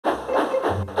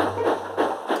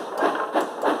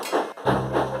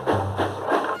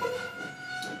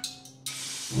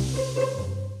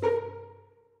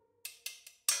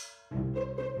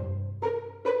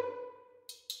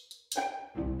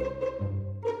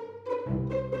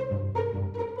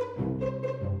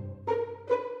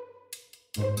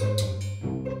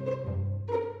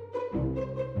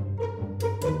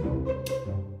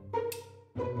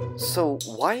So,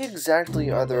 why exactly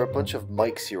are there a bunch of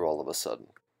mics here all of a sudden?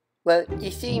 Well,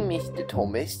 you see, Mr.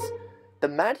 Thomas, the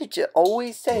manager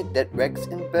always said that Rex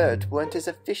and Bert weren't as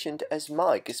efficient as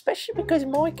Mike, especially because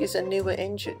Mike is a newer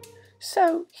engine.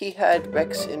 So, he had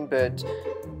Rex and Bert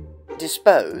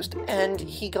disposed, and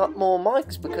he got more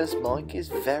mics because Mike is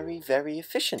very, very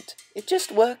efficient. It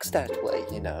just works that way,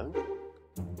 you know.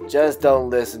 Just don't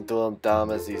listen to him,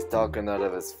 Thomas. He's talking out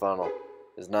of his funnel.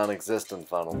 His non-existent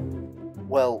funnel.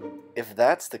 Well, if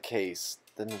that's the case,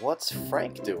 then what's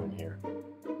Frank doing here?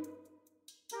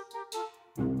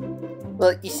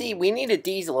 Well, you see, we need a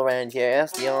diesel around here,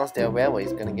 else the Arnsdale Railway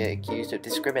is going to get accused of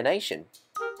discrimination.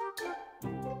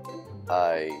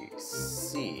 I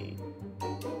see.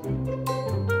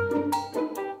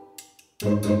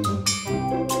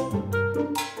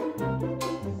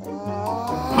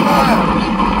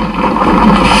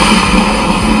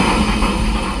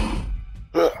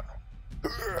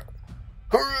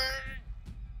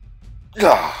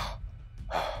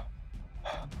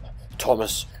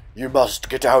 Thomas, you must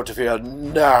get out of here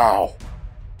now!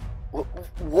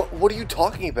 What are you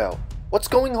talking about? What's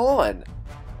going on?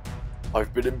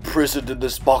 I've been imprisoned in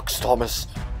this box, Thomas.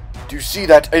 Do you see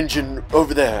that engine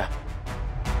over there?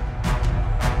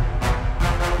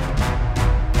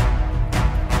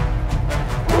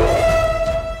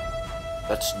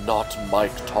 That's not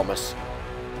Mike, Thomas.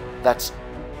 That's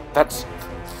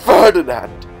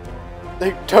Ferdinand!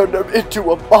 They turned him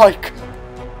into a Mike!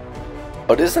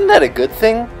 But isn't that a good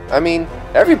thing? I mean,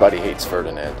 everybody hates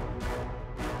Ferdinand.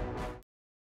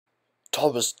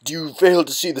 Thomas, do you fail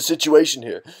to see the situation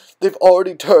here? They've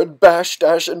already turned Bash,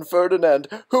 Dash, and Ferdinand.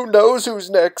 Who knows who's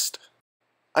next?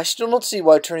 I still don't see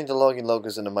why turning the logging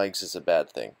logos into mics is a bad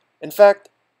thing. In fact,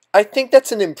 I think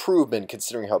that's an improvement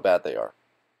considering how bad they are.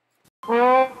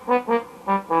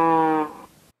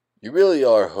 You really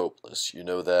are hopeless, you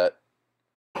know that?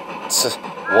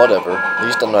 Whatever, at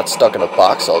least I'm not stuck in a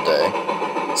box all day.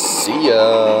 See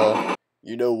ya!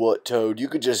 You know what, Toad, you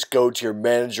could just go to your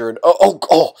manager and... A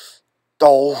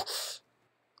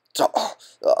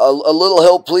little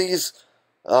help, please?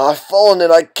 I've fallen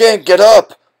and I can't get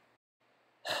up!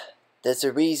 There's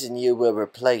a reason you were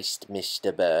replaced,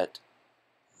 Mr. Bert.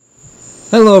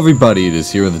 Hello everybody, it is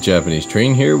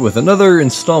HiroTheJapaneseTrain here with another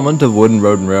installment of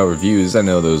WR&RR Reviews. I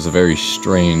know there was a very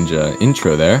strange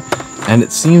intro there, and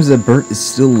it seems that Bert is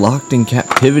still locked in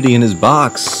captivity in his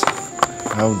box.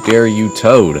 How dare you,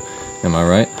 Toad? Am I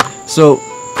right? So,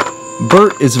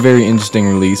 Bert is a very interesting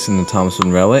release in the Thomas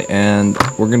Wooden Railway, and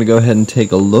we're going to go ahead and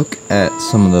take a look at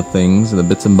some of the things and the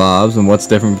bits and bobs and what's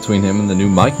different between him and the new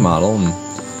Mike model and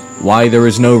why there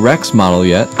is no Rex model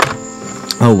yet.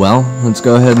 Oh well, let's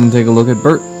go ahead and take a look at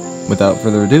Bert. Without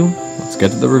further ado, let's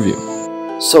get to the review.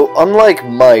 So, unlike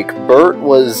Mike, Bert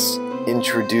was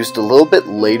introduced a little bit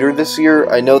later this year.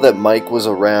 I know that Mike was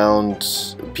around...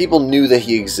 People knew that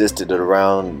he existed at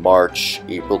around March,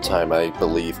 April time, I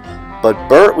believe. But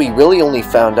Bert, we really only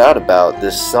found out about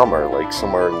this summer, like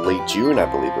somewhere late June,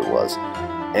 I believe it was.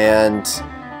 And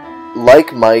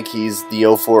like Mike, he's the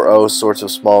 040 sorts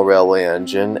of small railway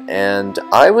engine, and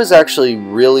I was actually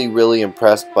really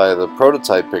impressed by the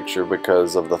prototype picture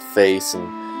because of the face,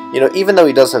 and, you know, even though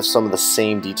he does have some of the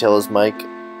same detail as Mike,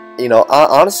 you know,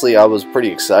 honestly, I was pretty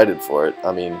excited for it.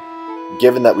 I mean,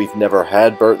 given that we've never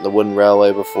had Bert in the wooden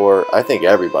railway before, I think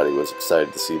everybody was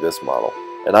excited to see this model.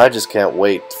 And I just can't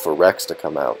wait for Rex to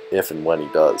come out, if and when he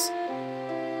does.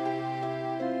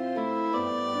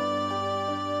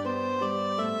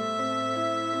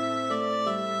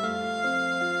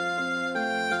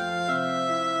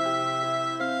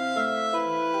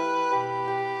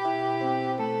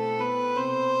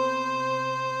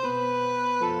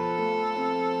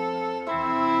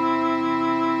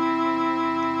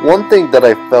 One thing that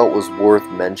I felt was worth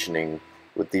mentioning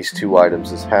with these two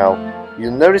items is how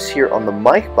you'll notice here on the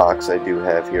Mike box I do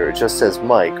have here, it just says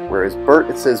Mike, whereas Bert,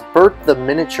 it says Bert the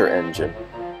miniature engine,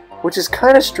 which is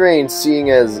kind of strange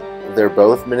seeing as they're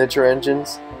both miniature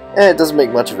engines. It doesn't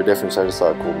make much of a difference, I just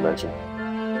thought it cool to mention.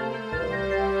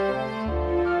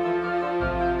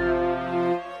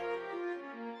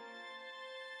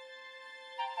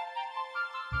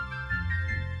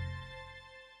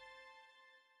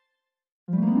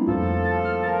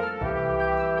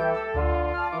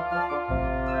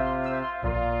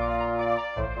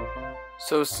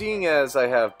 So seeing as I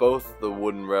have both the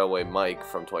wooden railway Mike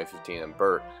from 2015 and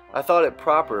Bert, I thought it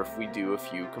proper if we do a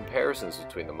few comparisons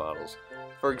between the models.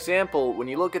 For example, when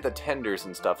you look at the tenders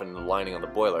and stuff and the lining on the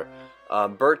boiler,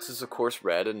 Bert's is of course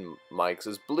red and Mike's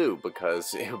is blue,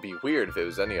 because it would be weird if it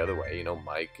was any other way. You know,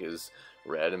 Mike is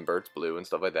red and Bert's blue and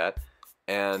stuff like that.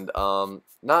 And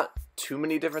not too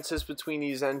many differences between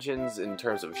these engines in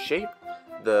terms of shape.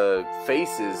 The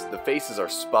faces are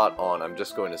spot on. I'm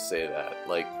just going to say that.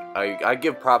 Like, I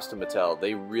give props to Mattel.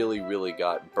 They really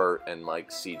got Bert and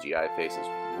Mike's CGI faces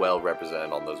well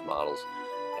represented on those models.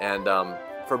 And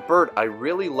for Bert, I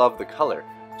really love the color.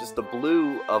 Just the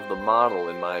blue of the model,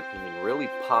 in my opinion, really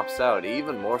pops out,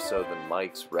 even more so than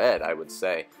Mike's red, I would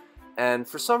say. And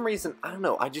for some reason, I don't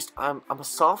know, I'm a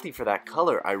softie for that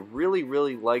color. I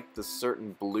really like the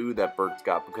certain blue that Bert's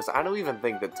got, because I don't even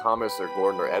think that Thomas or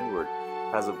Gordon or Edward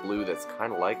has a blue that's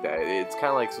kind of like that. It's kind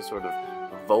of like some sort of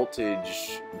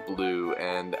voltage blue,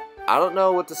 and I don't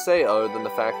know what to say other than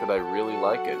the fact that I really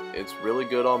like it. It's really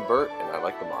good on Bert, and I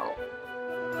like the model.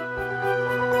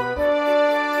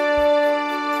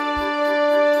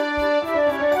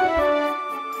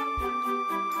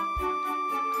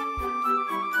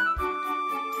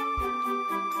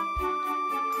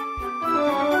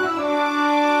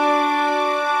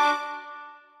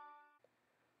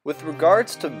 With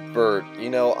regards to Bert, you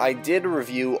know, I did a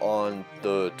review on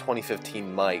the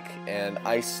 2015 Mike, and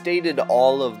I stated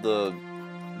all of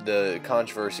the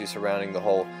controversy surrounding the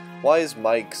whole "why is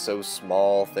Mike so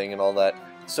small" thing and all that.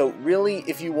 So really,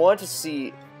 if you want to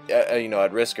see, you know,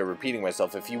 at risk of repeating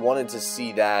myself, if you wanted to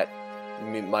see that,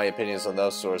 my opinions on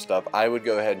those sort of stuff, I would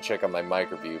go ahead and check out my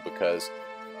Mike review, because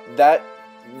that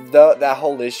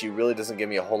whole issue really doesn't give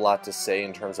me a whole lot to say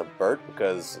in terms of Bert,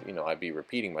 because, you know, I'd be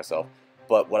repeating myself.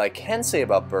 But what I can say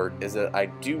about Bert is that I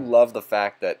do love the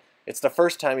fact that it's the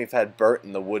first time we've had Bert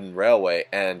in the wooden railway,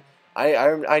 and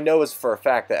I know as for a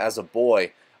fact that as a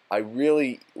boy, I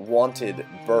really wanted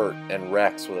Bert and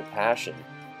Rex with a passion.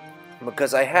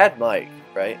 Because I had Mike,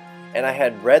 right? And I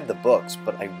had read the books,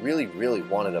 but I really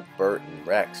wanted a Bert and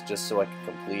Rex just so I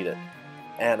could complete it.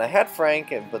 And I had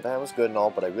Frank, but that was good and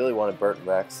all, but I really wanted Bert and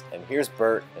Rex, and here's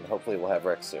Bert, and hopefully we'll have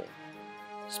Rex soon.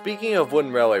 Speaking of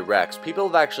Wooden Railway Rex, people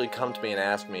have actually come to me and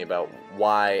asked me about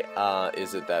why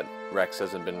is it that Rex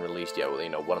hasn't been released yet, well, you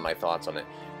know, what are my thoughts on it.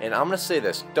 And I'm going to say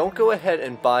this, don't go ahead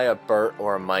and buy a Bert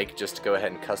or a Mike just to go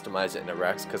ahead and customize it in a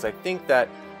Rex, because I think that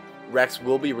Rex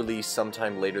will be released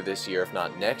sometime later this year, if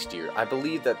not next year. I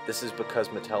believe that this is because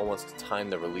Mattel wants to time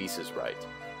the releases right.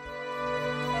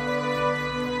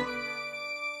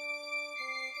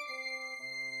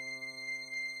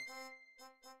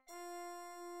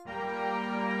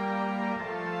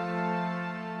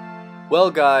 Well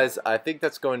guys, I think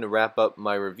that's going to wrap up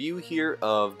my review here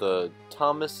of the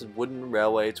Thomas Wooden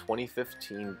Railway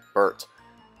 2015 Bert.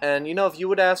 And you know, if you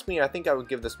would ask me, I think I would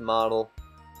give this model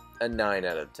a 9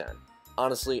 out of 10.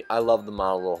 Honestly, I love the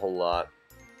model a whole lot,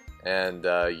 and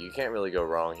you can't really go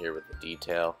wrong here with the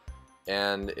detail.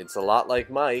 And it's a lot like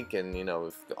Mike, and you know,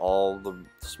 if all the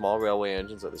small railway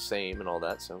engines are the same and all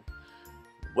that, so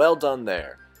well done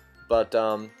there. But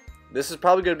this is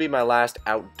probably going to be my last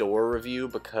outdoor review,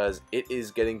 because it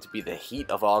is getting to be the heat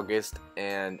of August,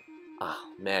 and oh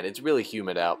man, it's really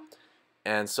humid out.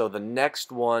 And so the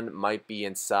next one might be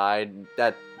inside,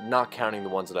 that not counting the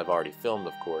ones that I've already filmed,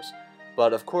 of course.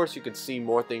 But of course you can see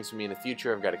more things from me in the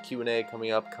future. I've got a Q&A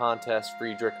coming up, contest,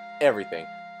 free drink, everything.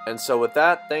 And so with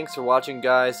that, thanks for watching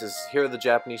guys. This is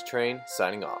HiroTheJapaneseTrain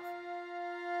signing off.